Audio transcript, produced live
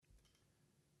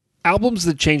Albums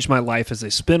That Changed My Life is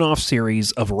a spin-off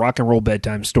series of rock and roll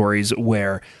bedtime stories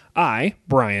where I,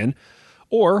 Brian,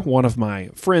 or one of my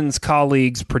friends,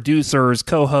 colleagues, producers,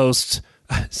 co-hosts,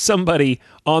 somebody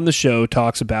on the show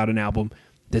talks about an album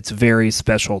that's very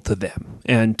special to them.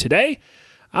 And today,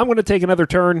 I'm going to take another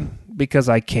turn because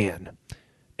I can.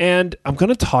 And I'm going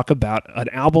to talk about an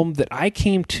album that I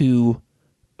came to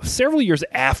several years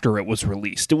after it was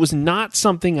released. It was not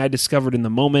something I discovered in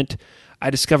the moment. I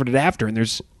discovered it after, and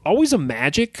there's always a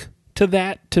magic to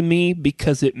that to me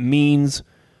because it means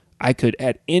I could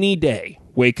at any day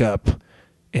wake up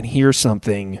and hear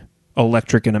something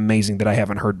electric and amazing that I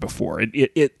haven't heard before.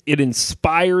 It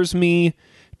inspires me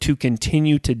to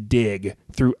continue to dig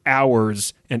through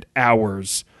hours and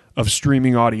hours of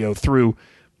streaming audio, through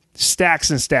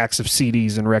stacks and stacks of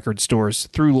CDs in record stores,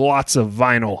 through lots of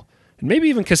vinyl, and maybe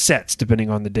even cassettes, depending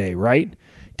on the day, right?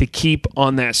 To keep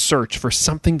on that search for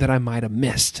something that I might have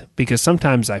missed, because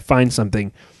sometimes I find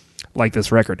something like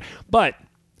this record. But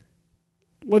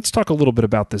let's talk a little bit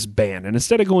about this band. And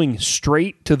instead of going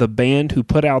straight to the band who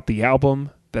put out the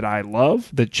album that I love,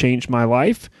 that changed my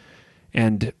life,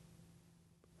 and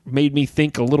made me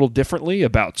think a little differently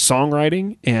about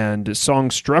songwriting and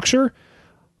song structure,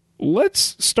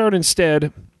 let's start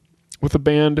instead with a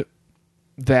band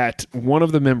that one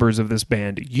of the members of this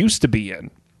band used to be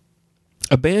in.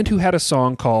 A band who had a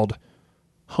song called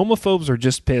Homophobes Are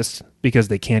Just Pissed Because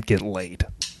They Can't Get Laid.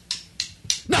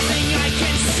 Nothing I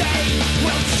can say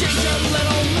will change your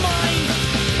little mind.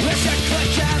 Let you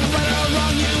click and right or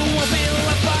wrong, you won't be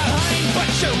left behind, but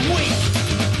you're weak.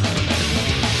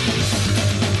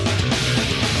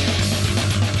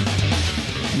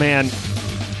 Man,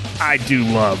 I do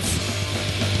love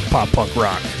pop punk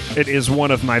rock. It is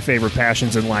one of my favorite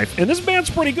passions in life. And this band's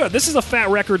pretty good. This is a Fat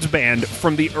Records band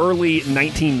from the early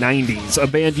 1990s, a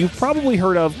band you've probably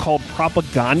heard of called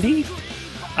Propagandhi.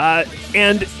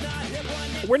 And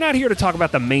we're not here to talk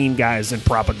about the main guys in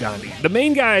Propagandhi. The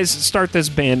main guys start this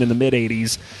band in the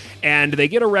mid-'80s, and they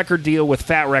get a record deal with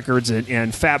Fat Records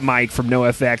and Fat Mike from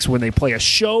NoFX when they play a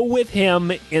show with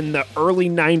him in the early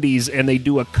 90s, and they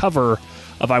do a cover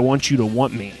of I Want You to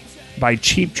Want Me by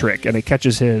Cheap Trick, and it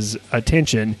catches his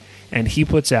attention, and he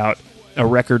puts out a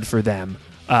record for them.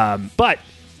 But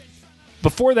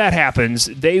before that happens,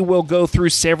 they will go through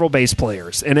several bass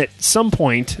players, and at some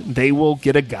point, they will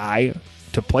get a guy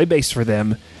to play bass for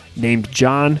them named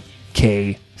John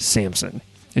K. Samson.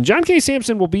 And John K.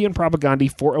 Samson will be in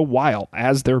Propagandhi for a while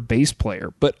as their bass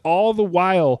player, but all the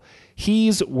while,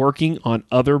 he's working on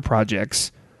other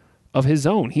projects of his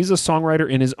own. He's a songwriter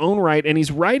in his own right, and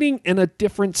he's writing in a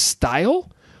different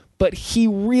style, but he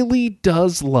really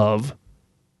does love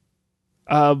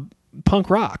punk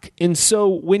rock. And so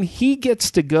when he gets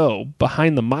to go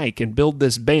behind the mic and build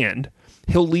this band,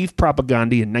 he'll leave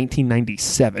Propagandhi in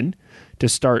 1997 to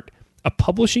start a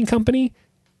publishing company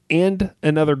and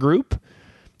another group.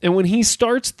 And when he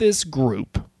starts this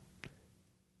group,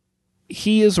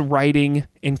 he is writing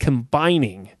and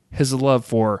combining his love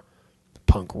for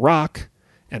punk rock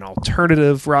and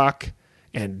alternative rock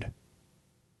and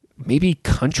maybe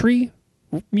country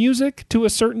music to a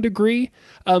certain degree.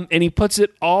 And he puts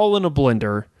it all in a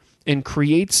blender and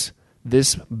creates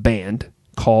this band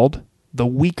called the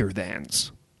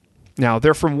Weakerthans. Now,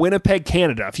 they're from Winnipeg,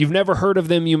 Canada. If you've never heard of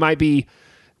them, you might be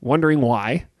wondering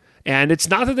why. And it's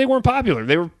not that they weren't popular.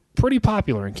 They were pretty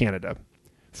popular in Canada.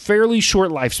 Fairly short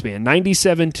lifespan,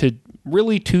 97 to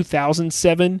really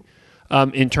 2007.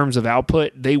 In terms of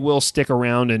output, they will stick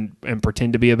around and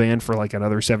pretend to be a band for like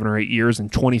another 7 or 8 years. In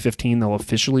 2015, they'll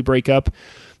officially break up.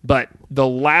 But the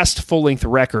last full-length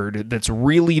record that's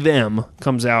really them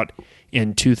comes out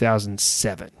in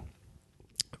 2007.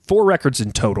 4 records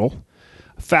in total: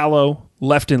 Fallow,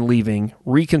 Left and Leaving,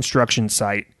 Reconstruction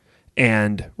Site,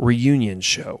 and Reunion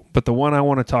Show. But the one I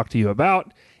want to talk to you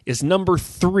about is number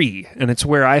 3, and it's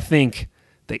where I think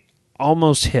they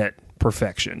almost hit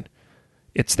perfection.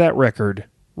 It's that record,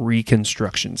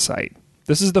 Reconstruction Site.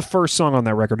 This is the first song on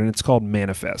that record, and it's called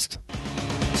Manifest.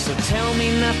 So tell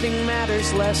me nothing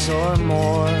matters less or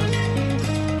more.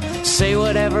 Say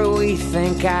whatever we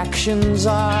think actions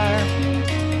are.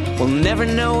 We'll never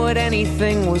know what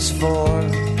anything was for.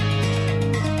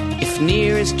 If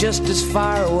near is just as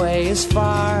far away as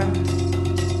far,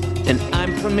 then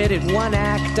I'm permitted one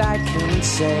act I can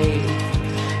say.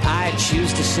 I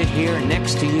choose to sit here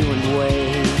next to you and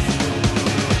wave.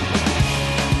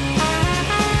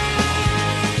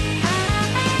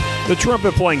 The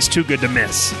trumpet playing's too good to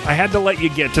miss. I had to let you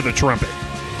get to the trumpet.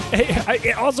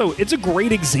 Also, it's a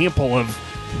great example of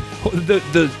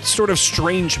the sort of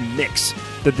strange mix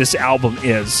that this album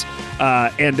is.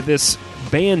 And this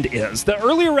band is. The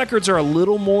earlier records are a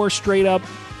little more straight up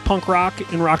punk rock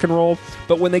and rock and roll,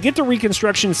 but when they get to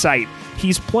Reconstruction Site,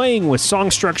 he's playing with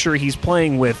song structure, he's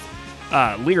playing with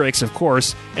lyrics, of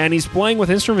course, and he's playing with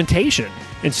instrumentation.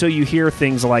 And so you hear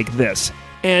things like this.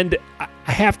 And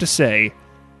I have to say,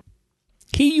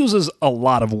 he uses a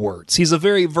lot of words. He's a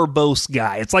very verbose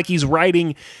guy. It's like he's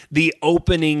writing the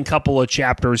opening couple of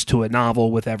chapters to a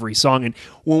novel with every song. And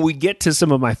when we get to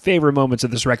some of my favorite moments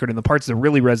of this record and the parts that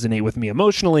really resonate with me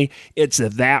emotionally, it's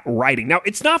that writing. Now,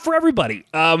 it's not for everybody.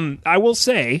 I will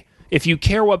say, if you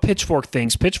care what Pitchfork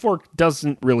thinks, Pitchfork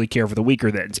doesn't really care for the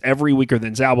Weaker Thans. Every Weaker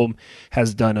Thans album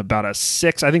has done about a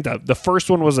 6. I think the first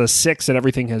one was a 6, and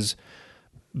everything has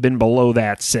been below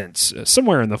that since,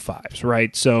 somewhere in the 5s,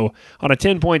 right? So on a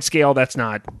 10-point scale, that's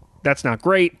not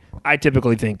great. I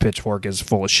typically think Pitchfork is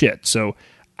full of shit, so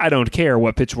I don't care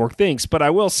what Pitchfork thinks, but I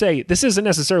will say this isn't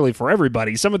necessarily for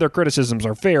everybody. Some of their criticisms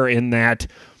are fair in that,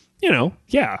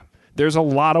 there's a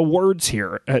lot of words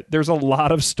here. There's a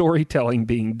lot of storytelling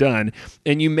being done,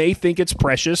 and you may think it's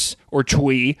precious or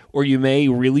twee, or you may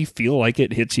really feel like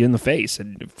it hits you in the face.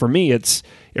 And for me, it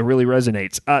really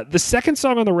resonates. The second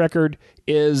song on the record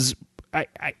is,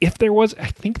 I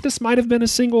think this might have been a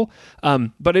single,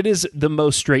 but it is the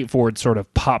most straightforward sort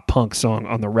of pop punk song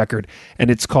on the record, and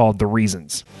it's called "The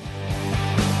Reasons."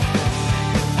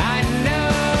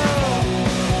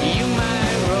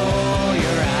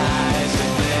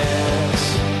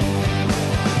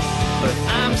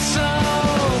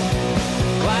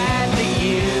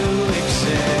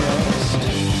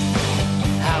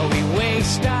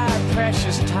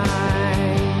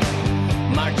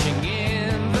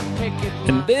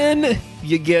 And then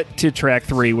you get to track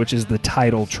 3, which is the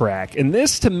title track. And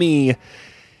this, to me,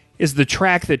 is the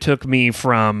track that took me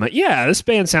from, this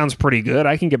band sounds pretty good,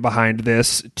 I can get behind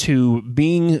this, to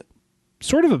being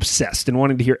sort of obsessed and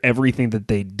wanting to hear everything that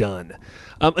they'd done.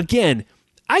 Again,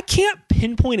 I can't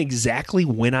pinpoint exactly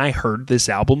when I heard this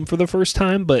album for the first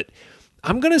time, but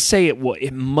I'm going to say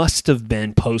it must have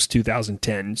been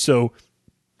post-2010. So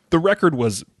the record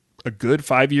was a good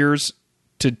 5 years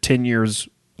to 10 years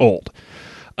old.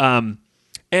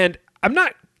 And I'm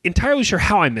not entirely sure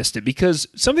how I missed it, because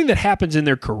something that happens in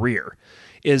their career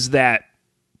is that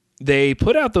they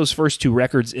put out those first 2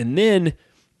 records, and then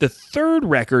the third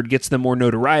record gets them more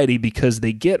notoriety because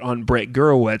they get on Brett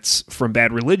Gurewitz from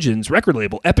Bad Religion's record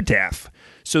label, Epitaph.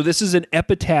 So this is an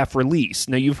Epitaph release.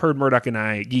 Now, you've heard Murdoch and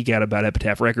I geek out about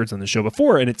Epitaph Records on the show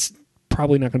before, and it's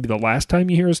probably not going to be the last time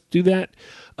you hear us do that.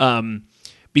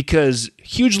 Because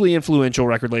hugely influential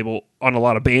record label on a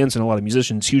lot of bands and a lot of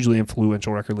musicians, hugely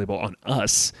influential record label on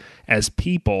us as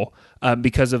people,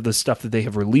 because of the stuff that they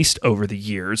have released over the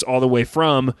years, all the way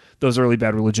from those early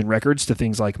Bad Religion records to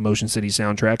things like Motion City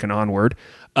Soundtrack and onward,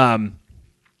 and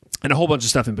a whole bunch of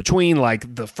stuff in between,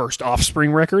 like the first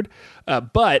Offspring record.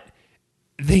 But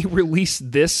they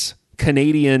released this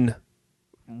Canadian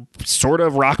sort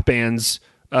of rock band's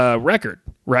record,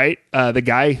 right? The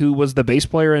guy who was the bass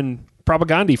player in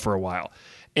Propagandhi for a while.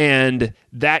 And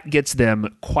that gets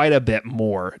them quite a bit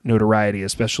more notoriety,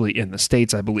 especially in the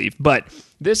States, I believe. But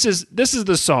this is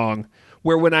the song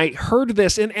where when I heard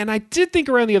this, and I did think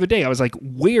around the other day, I was like,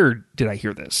 where did I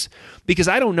hear this? Because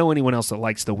I don't know anyone else that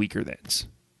likes the Weaker Thans.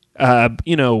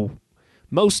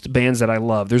 Most bands that I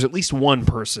love, there's at least one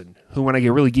person who, when I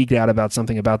get really geeked out about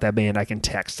something about that band, I can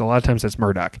text. A lot of times that's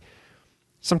Murdoch.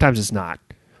 Sometimes it's not.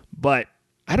 But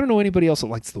I don't know anybody else that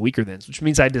likes the Weaker Thans, which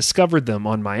means I discovered them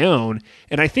on my own,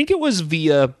 and I think it was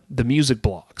via the music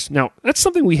blogs. Now, that's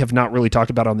something we have not really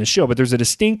talked about on this show, but there's a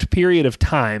distinct period of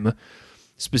time,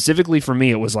 specifically for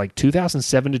me, it was like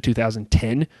 2007 to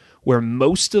 2010, where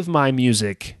most of my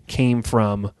music came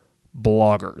from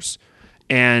bloggers.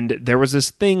 And there was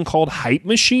this thing called Hype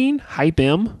Machine, Hype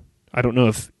M. I don't know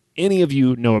if any of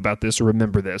you know about this or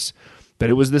remember this, but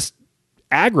it was this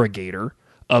aggregator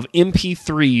of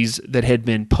MP3s that had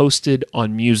been posted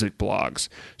on music blogs.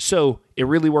 So it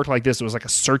really worked like this. It was like a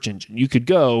search engine. You could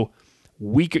go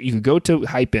to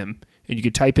Hype M and you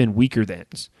could type in Weaker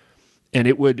Thans, and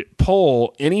it would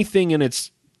pull anything in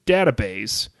its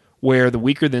database where the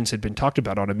Weaker Thans had been talked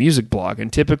about on a music blog.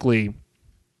 And typically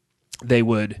they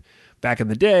would, back in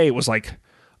the day, it was like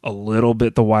a little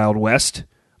bit the Wild West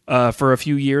for a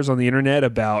few years on the internet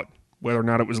about whether or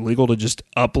not it was legal to just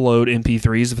upload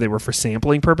MP3s if they were for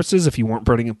sampling purposes, if you weren't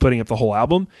putting up the whole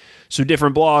album. So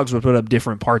different blogs would put up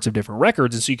different parts of different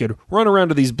records, and so you could run around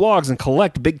to these blogs and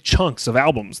collect big chunks of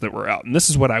albums that were out. And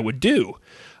this is what I would do.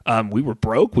 We were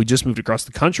broke. We just moved across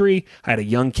the country. I had a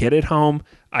young kid at home.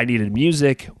 I needed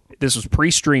music. This was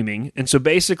pre-streaming. And so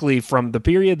basically from the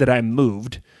period that I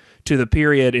moved to the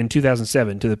period in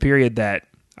 2007 to the period that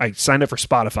I signed up for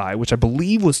Spotify, which I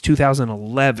believe was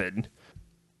 2011.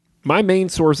 My main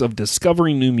source of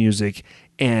discovering new music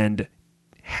and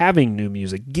having new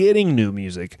music, getting new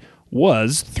music,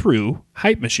 was through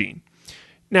Hype Machine.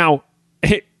 Now,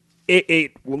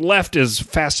 it left as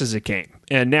fast as it came.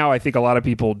 And now I think a lot of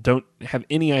people don't have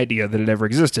any idea that it ever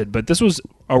existed. But this was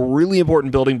a really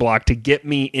important building block to get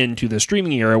me into the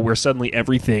streaming era where suddenly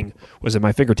everything was at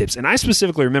my fingertips. And I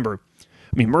specifically remember,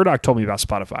 Murdoch told me about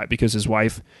Spotify because his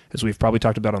wife, as we've probably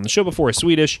talked about on the show before, is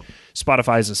Swedish.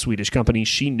 Spotify is a Swedish company.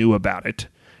 She knew about it.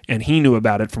 And he knew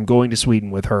about it from going to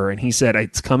Sweden with her. And he said,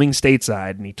 it's coming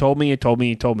stateside. And he told me.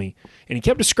 And he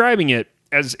kept describing it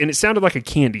and it sounded like a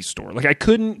candy store. Like I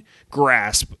couldn't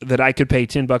grasp that I could pay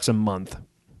 $10 a month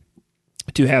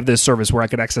to have this service where I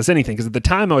could access anything. Because at the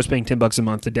time I was paying $10 a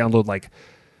month to download like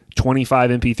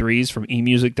 25 MP3s from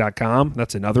emusic.com.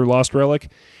 That's another lost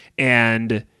relic.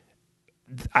 And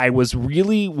I was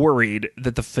really worried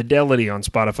that the fidelity on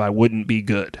Spotify wouldn't be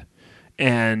good.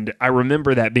 And I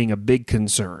remember that being a big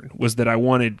concern, was that I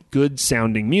wanted good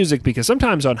sounding music, because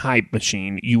sometimes on Hype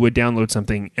Machine, you would download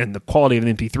something and the quality of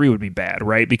the MP3 would be bad,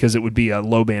 right? Because it would be a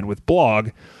low bandwidth blog.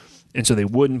 And so they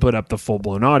wouldn't put up the full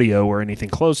blown audio or anything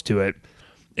close to it.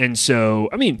 And so,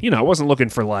 I wasn't looking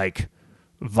for like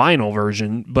vinyl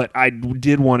version, but I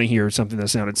did want to hear something that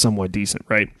sounded somewhat decent,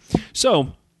 right?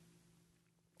 So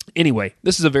anyway,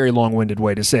 this is a very long-winded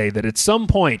way to say that at some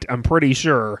point, I'm pretty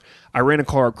sure, I ran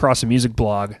across a music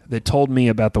blog that told me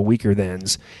about the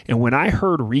Weakerthans. And when I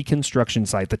heard Reconstruction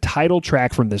Site, the title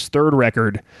track from this third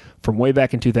record from way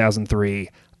back in 2003,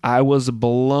 I was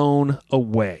blown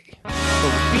away.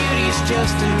 Well, beauty's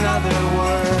just another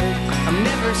word I'm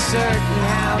never certain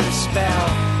how to spell.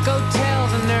 Go tell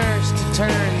the nurse to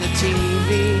turn the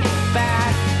TV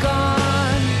back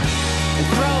on and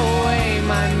throw away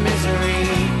my misery.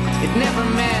 It never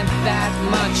meant that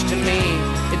much to me.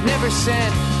 It never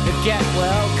sent a get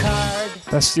well card.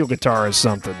 That steel guitar is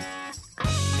something.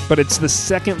 But it's the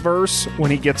second verse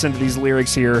when he gets into these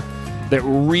lyrics here that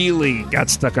really got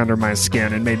stuck under my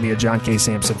skin and made me a John K.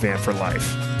 Samson fan for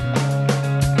life.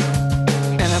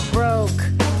 And I broke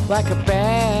like a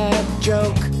bad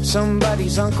joke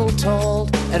somebody's uncle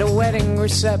told at a wedding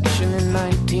reception in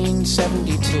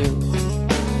 1972.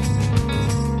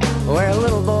 Where a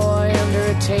little boy under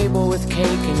a table with cake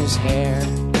in his hair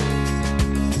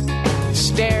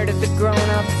stared at the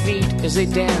grown-up feet as they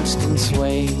danced and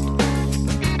swayed.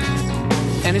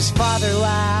 And his father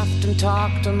laughed and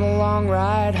talked on the long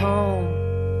ride home.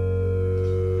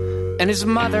 And his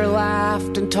mother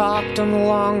laughed and talked on the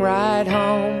long ride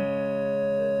home.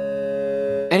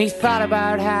 And he thought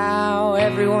about how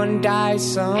everyone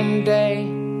dies someday.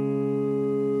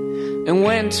 And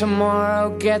when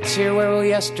tomorrow gets here, where will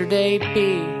yesterday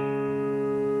be?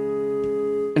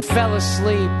 And fell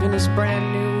asleep in his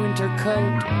brand new winter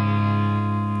coat.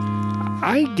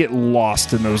 I get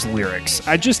lost in those lyrics.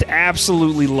 I just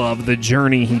absolutely love the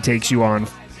journey he takes you on,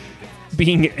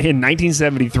 being in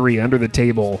 1973 under the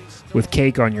table with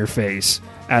cake on your face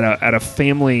at a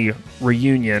family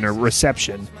reunion or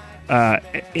reception,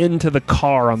 into the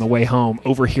car on the way home,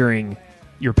 overhearing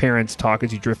your parents talk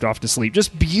as you drift off to sleep.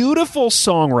 Just beautiful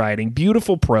songwriting,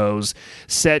 beautiful prose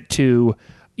set to,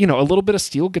 a little bit of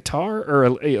steel guitar or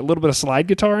a little bit of slide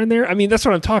guitar in there. That's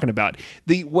what I'm talking about.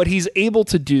 What he's able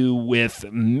to do with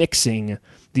mixing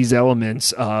these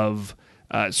elements of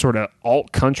sort of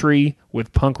alt country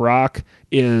with punk rock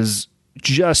is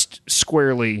just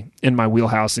squarely in my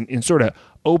wheelhouse, and sort of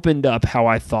opened up how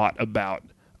I thought about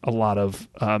a lot of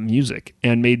music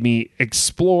and made me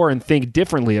explore and think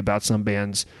differently about some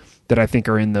bands that I think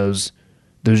are in those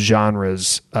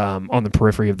genres, on the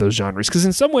periphery of those genres. Because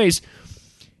in some ways,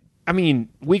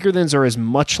 Weakerthans are as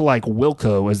much like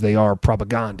Wilco as they are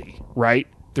Propagandhi, right?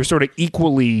 They're sort of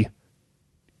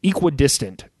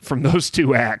equidistant from those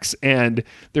two acts, and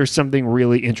there's something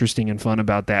really interesting and fun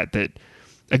about that.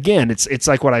 Again, it's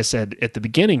like what I said at the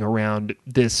beginning around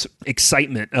this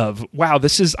excitement of, wow,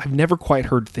 I've never quite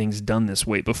heard things done this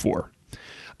way before.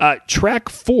 Track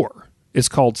 4 is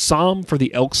called Psalm for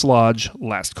the Elks Lodge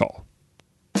Last Call.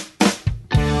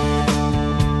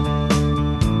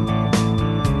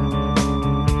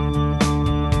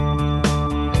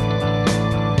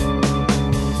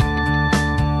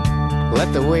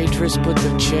 Let the waitress put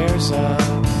the chairs up.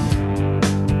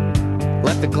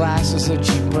 Let the glasses that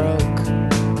she broke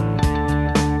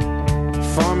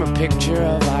form a picture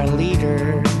of our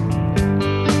leader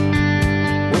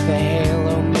with a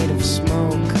halo made of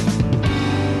smoke.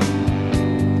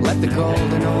 Let the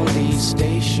golden oldie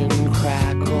station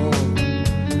crackle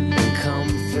and come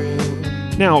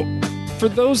through. Now, for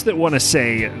those that want to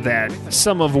say that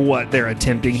some of what they're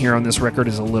attempting here on this record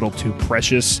is a little too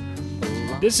precious,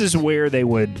 this is where they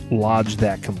would lodge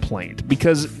that complaint,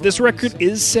 because this record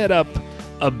is set up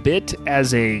a bit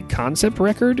as a concept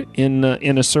record in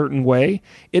a certain way.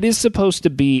 It is supposed to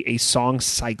be a song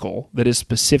cycle that is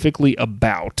specifically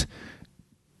about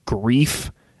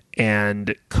grief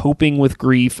and coping with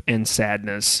grief and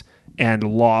sadness and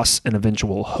loss and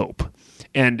eventual hope.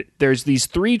 And there's these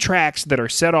 3 tracks that are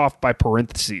set off by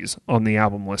parentheses on the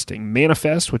album listing.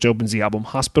 Manifest, which opens the album,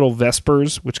 Hospital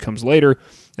Vespers, which comes later,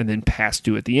 and then Past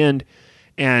Due at the end.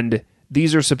 And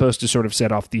these are supposed to sort of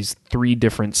set off these 3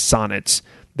 different sonnets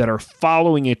that are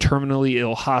following a terminally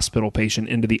ill hospital patient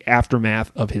into the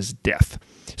aftermath of his death.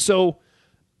 So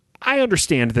I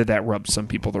understand that rubs some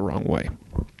people the wrong way.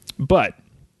 But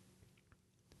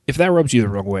if that rubs you the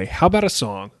wrong way, how about a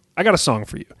song? I got a song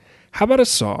for you. How about a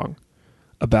song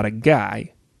about a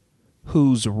guy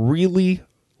who's really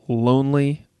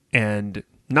lonely and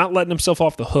not letting himself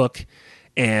off the hook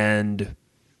and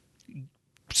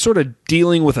sort of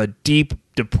dealing with a deep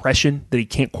depression that he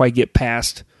can't quite get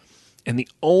past, and the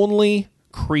only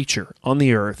creature on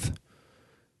the earth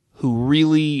who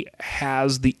really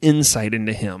has the insight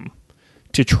into him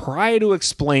to try to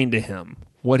explain to him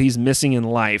what he's missing in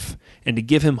life and to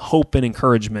give him hope and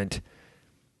encouragement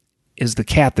is the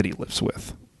cat that he lives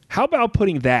with. How about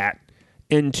putting that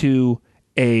into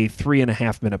a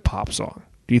 3.5-minute pop song?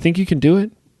 Do you think you can do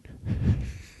it?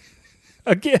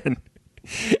 Again,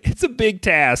 it's a big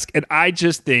task, and I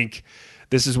just think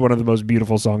this is one of the most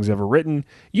beautiful songs ever written.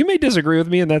 You may disagree with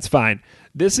me, and that's fine.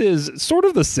 This is sort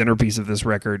of the centerpiece of this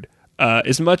record.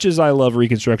 As much as I love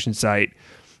Reconstruction Site,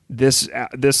 this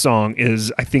song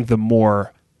is, I think, the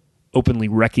more openly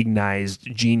recognized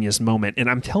genius moment. And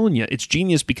I'm telling you, it's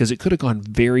genius because it could have gone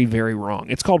very, very wrong.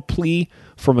 It's called Plea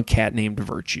from a Cat Named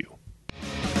Virtue.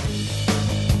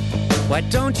 Why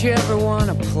don't you ever want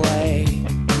to play?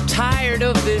 I'm tired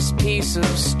of this piece of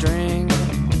string.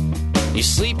 You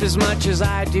sleep as much as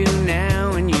I do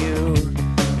now, and you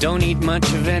don't eat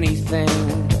much of anything.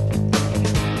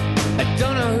 I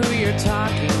don't know who you're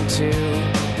talking to.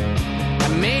 I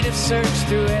made a search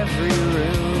through every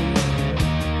room,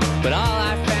 but all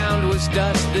I found was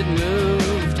dust that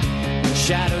moved in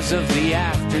shadows of the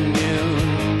afternoon.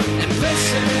 And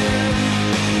listen,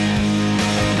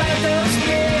 about those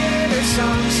bitter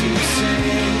songs you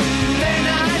sing, they're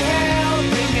not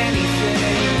helping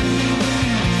anything.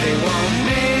 They won't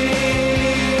make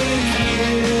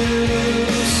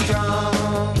you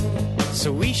strong.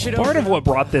 So we should. Part of what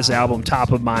brought this album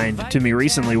top of mind to me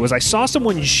recently was I saw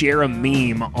someone share a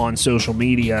meme on social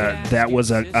media that was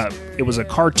it was a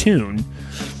cartoon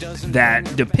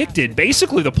that depicted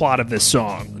basically the plot of this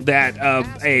song, that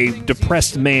a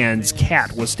depressed man's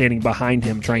cat was standing behind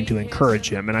him trying to encourage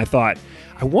him. And I thought,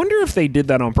 I wonder if they did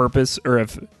that on purpose, or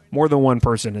if more than one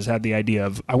person has had the idea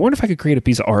of, I wonder if I could create a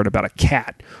piece of art about a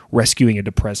cat rescuing a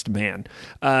depressed man.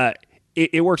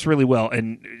 It works really well.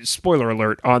 And spoiler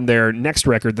alert, on their next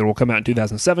record that will come out in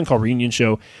 2007 called Reunion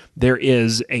Show, there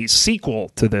is a sequel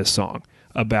to this song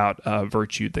about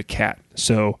Virtue the cat.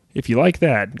 So if you like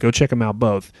that, go check them out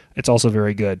both. It's also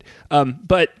very good.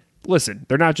 But listen,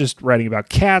 they're not just writing about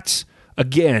cats.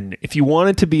 Again, if you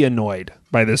wanted to be annoyed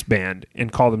by this band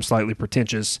and call them slightly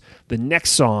pretentious, the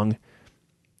next song,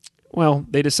 well,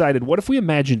 they decided, what if we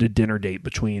imagined a dinner date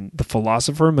between the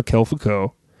philosopher Mikhail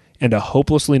Foucault and a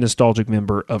hopelessly nostalgic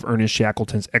member of Ernest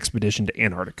Shackleton's expedition to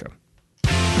Antarctica?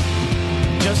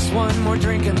 Just one more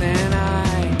drink and then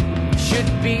I should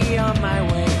be on my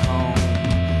way home.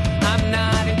 I'm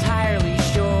not entirely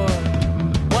sure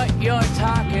what you're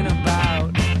talking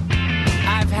about.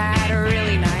 I've had a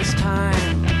really nice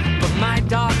time, but my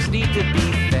dogs need to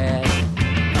be fed.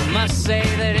 I must say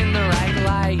that in the right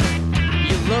light,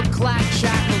 you look like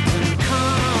Shackleton.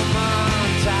 Come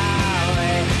on,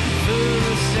 Tally,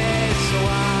 who says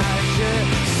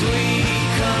sweet,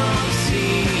 come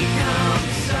see, come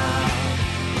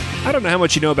south. I don't know how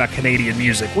much you know about Canadian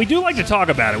music. We do like to talk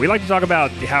about it. We like to talk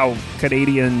about how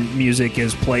Canadian music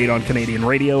is played on Canadian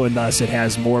radio, and thus it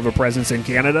has more of a presence in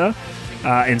Canada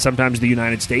and sometimes the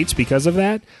United States because of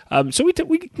that. So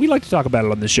we like to talk about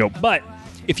it on this show. But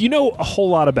if you know a whole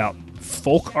lot about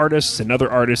folk artists and other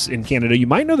artists in Canada, you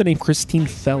might know the name Christine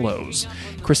Fellows.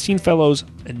 Christine Fellows,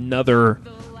 another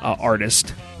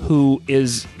artist who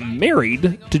is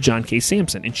married to John K.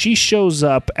 Samson, and she shows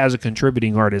up as a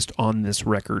contributing artist on this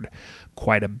record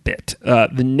quite a bit.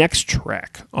 The next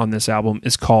track on this album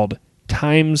is called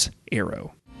Time's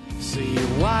Arrow. So you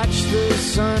watch the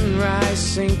sunrise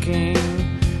sinking,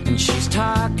 and she's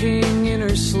talking in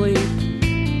her sleep.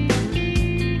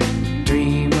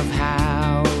 Dream of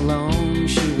how alone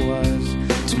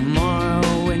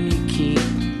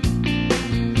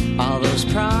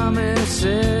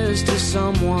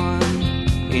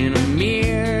one in a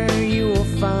mirror you will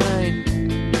find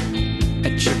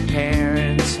at your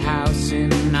parents' house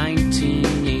in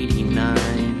 1989.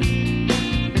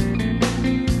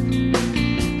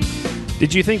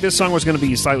 Did you think this song was going to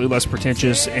be slightly less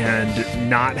pretentious and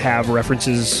not have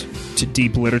references to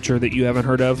deep literature that you haven't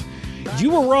heard of?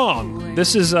 You were wrong.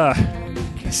 This is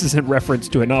in reference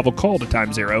to a novel called A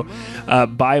Time Zero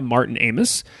by Martin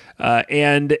Amis.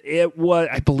 And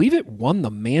I believe it won the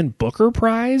Man Booker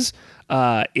Prize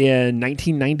in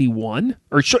 1991.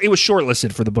 It was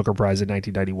shortlisted for the Booker Prize in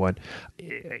 1991.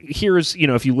 Here's,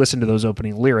 if you listen to those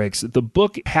opening lyrics, the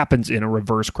book happens in a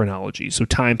reverse chronology. So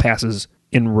time passes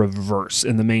in reverse,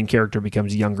 and the main character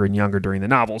becomes younger and younger during the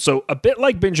novel. So a bit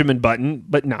like Benjamin Button,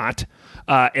 but not.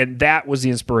 And that was the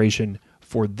inspiration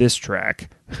for this track,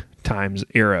 Time's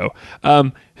Arrow.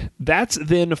 That's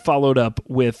then followed up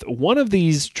with one of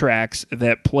these tracks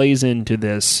that plays into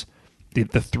this,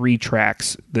 the three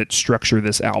tracks that structure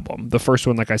this album. The first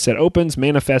one, like I said, opens,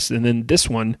 manifests, and then this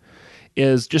one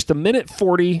is just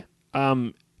 1:40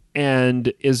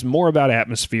 and is more about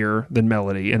atmosphere than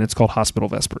melody, and it's called Hospital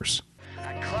Vespers.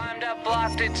 I climbed up,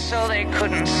 blocked it so they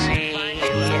couldn't see,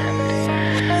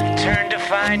 and turned to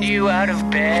find you out of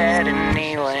bed and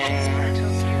kneeling.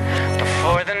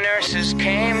 Before the nurses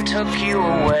came, took you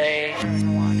away,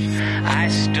 I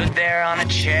stood there on a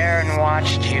chair and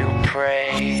watched you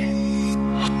pray.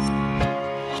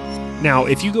 Now,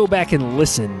 if you go back and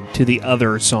listen to the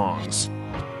other songs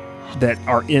that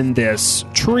are in this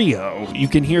trio, you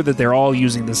can hear that they're all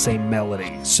using the same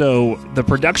melody. So the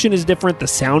production is different, the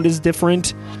sound is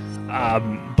different,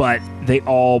 but they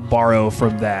all borrow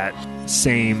from that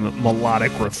same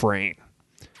melodic refrain.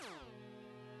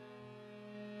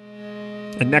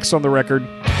 And next on the record,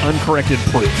 Uncorrected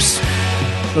Proofs.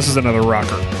 This is another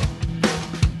rocker.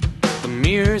 The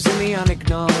mirrors and the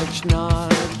unacknowledged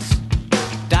nods,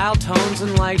 dial tones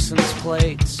and license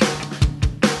plates,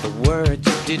 the words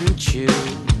you didn't choose.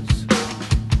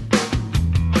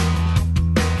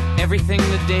 Everything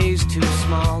the day's too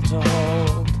small to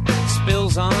hold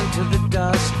spills onto the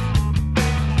dusk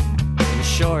and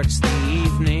shorts the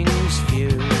evening's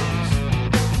fuse.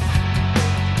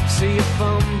 So you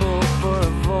fumble for a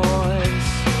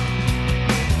voice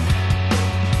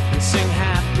and sing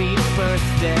happy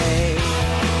birthday.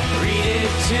 Read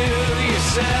it to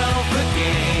yourself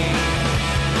again.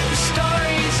 The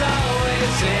story's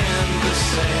always end the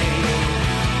same.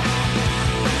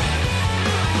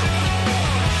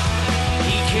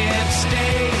 He can't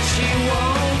stay, she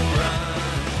won't run.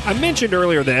 I mentioned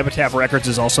earlier that Epitaph Records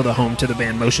is also the home to the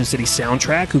band Motion City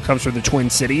Soundtrack, who comes from the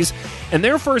Twin Cities, and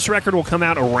their first record will come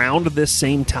out around this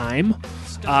same time.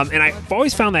 And I've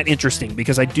always found that interesting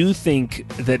because I do think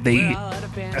that they,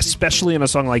 especially in a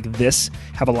song like this,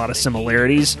 have a lot of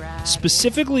similarities,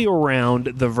 specifically around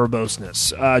the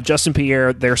verboseness. Justin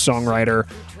Pierre, their songwriter,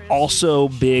 also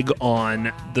big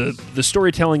on the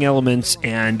storytelling elements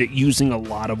and using a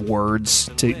lot of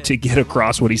words to get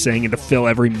across what he's saying and to fill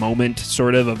every moment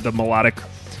sort of the melodic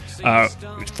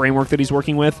framework that he's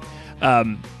working with.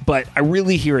 But I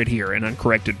really hear it here in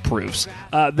Uncorrected Proofs.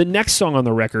 The next song on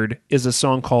the record is a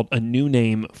song called A New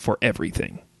Name for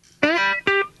Everything.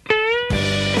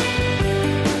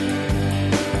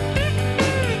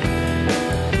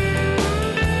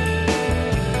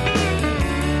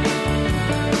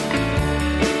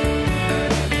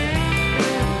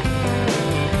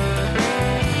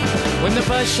 When the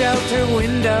bus shelter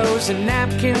windows and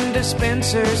napkin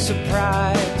dispensers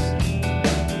surprise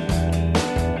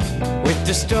with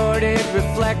distorted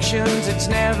reflections, it's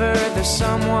never the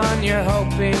someone you're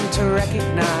hoping to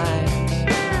recognize.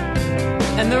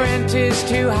 And the rent is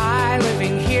too high,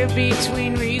 living here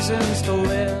between reasons to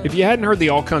live. If you hadn't heard the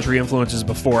all-country influences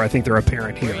before, I think they're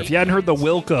apparent here. If you hadn't heard the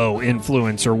Wilco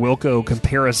influence or Wilco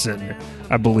comparison,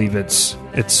 I believe it's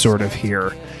sort of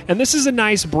here. And this is a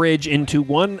nice bridge into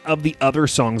one of the other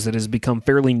songs that has become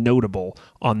fairly notable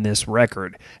on this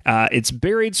record. It's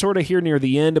buried sort of here near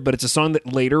the end, but it's a song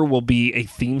that later will be a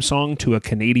theme song to a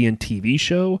Canadian TV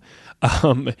show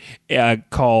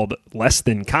called Less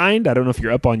Than Kind. I don't know if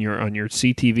you're up on your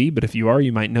CTV, but if you are,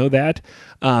 you might know that.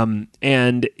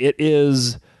 And it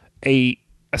is a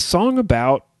song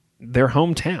about their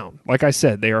hometown. Like I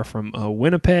said, they are from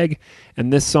Winnipeg,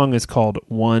 and this song is called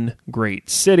One Great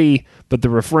City, but the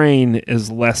refrain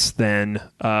is less than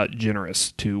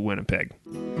generous to Winnipeg.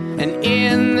 And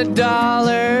in the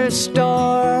dollar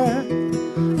store,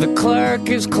 the clerk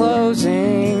is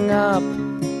closing up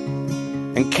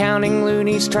and counting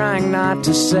loonies, trying not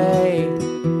to say,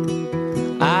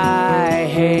 I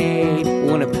hate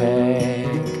Winnipeg.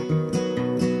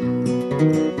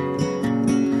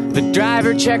 The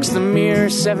driver checks the mirror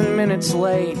 7 minutes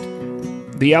late.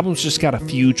 The album's just got a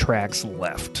few tracks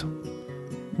left.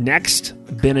 Next,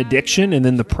 Benediction, and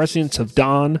then The Prescience of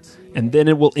Dawn, and then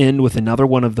it will end with another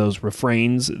one of those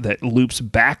refrains that loops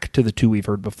back to the two we've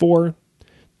heard before,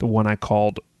 the one I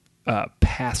called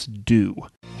Past Due.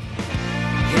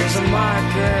 Here's a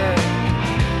marker,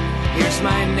 here's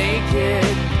my naked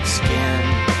skin,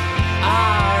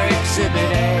 our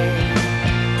exhibit A.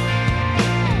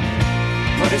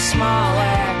 Put a small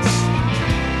X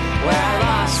where I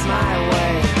lost my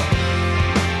way.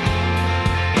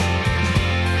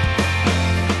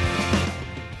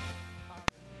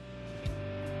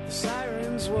 The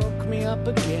sirens woke me up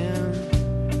again.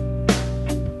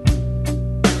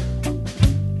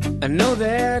 I know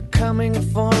they're coming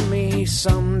for me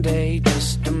someday,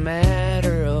 just a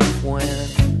matter of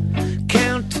when.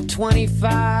 Count to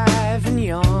 25 and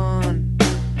yawn.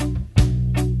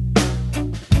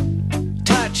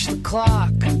 Touch the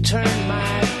clock and turn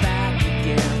my back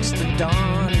against the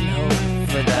dawn and hope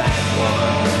for that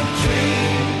one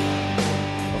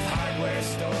dream of hardware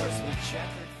stores with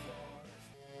checkered floors.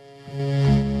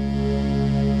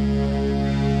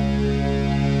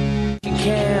 You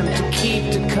can't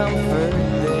keep to comfort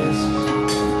this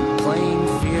plain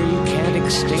fear you can't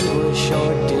extinguish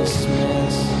or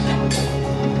dismiss.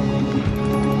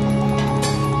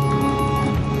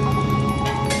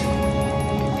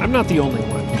 I'm not the only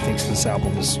one who thinks this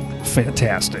album is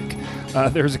fantastic.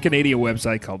 There's a Canadian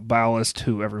website called Ballast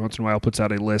who every once in a while puts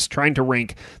out a list trying to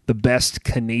rank the best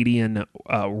Canadian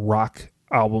rock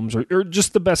albums or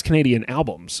just the best Canadian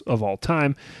albums of all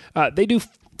time. They do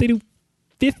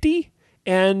 50,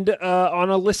 and on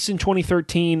a list in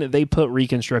 2013, they put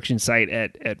Reconstruction Site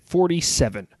at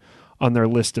 47 on their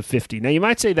list of 50. Now, you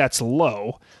might say that's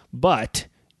low, but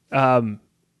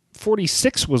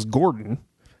 46 was Gordon.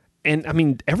 And, I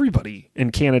mean, everybody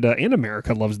in Canada and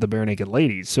America loves the Bare Naked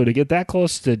Ladies. So to get that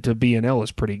close to B&L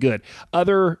is pretty good.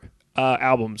 Other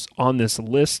albums on this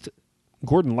list,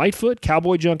 Gordon Lightfoot,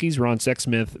 Cowboy Junkies, Ron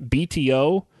Sexsmith,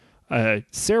 BTO,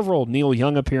 several Neil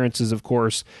Young appearances, of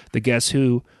course, The Guess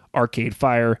Who, Arcade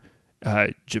Fire,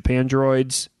 Japan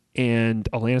Droids, and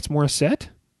Alanis Morissette.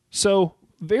 So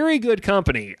very good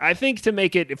company. I think to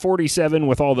make it 47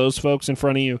 with all those folks in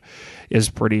front of you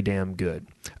is pretty damn good.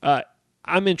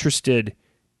 I'm interested,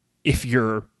 if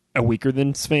you're a Weaker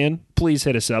Thans fan, please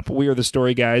hit us up.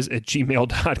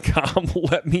 wearethestoryguys@gmail.com.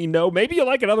 Let me know. Maybe you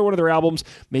like another one of their albums.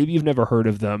 Maybe you've never heard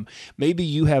of them. Maybe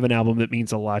you have an album that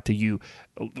means a lot to you.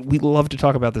 We love to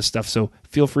talk about this stuff, so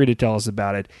feel free to tell us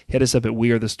about it. Hit us up at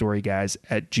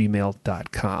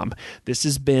wearethestoryguys@gmail.com. This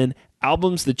has been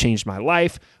Albums That Changed My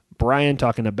Life. Brian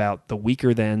talking about the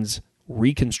Weaker Thans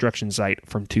Reconstruction Site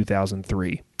from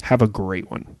 2003. Have a great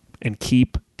one, and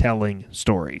keep telling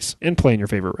stories and playing your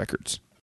favorite records.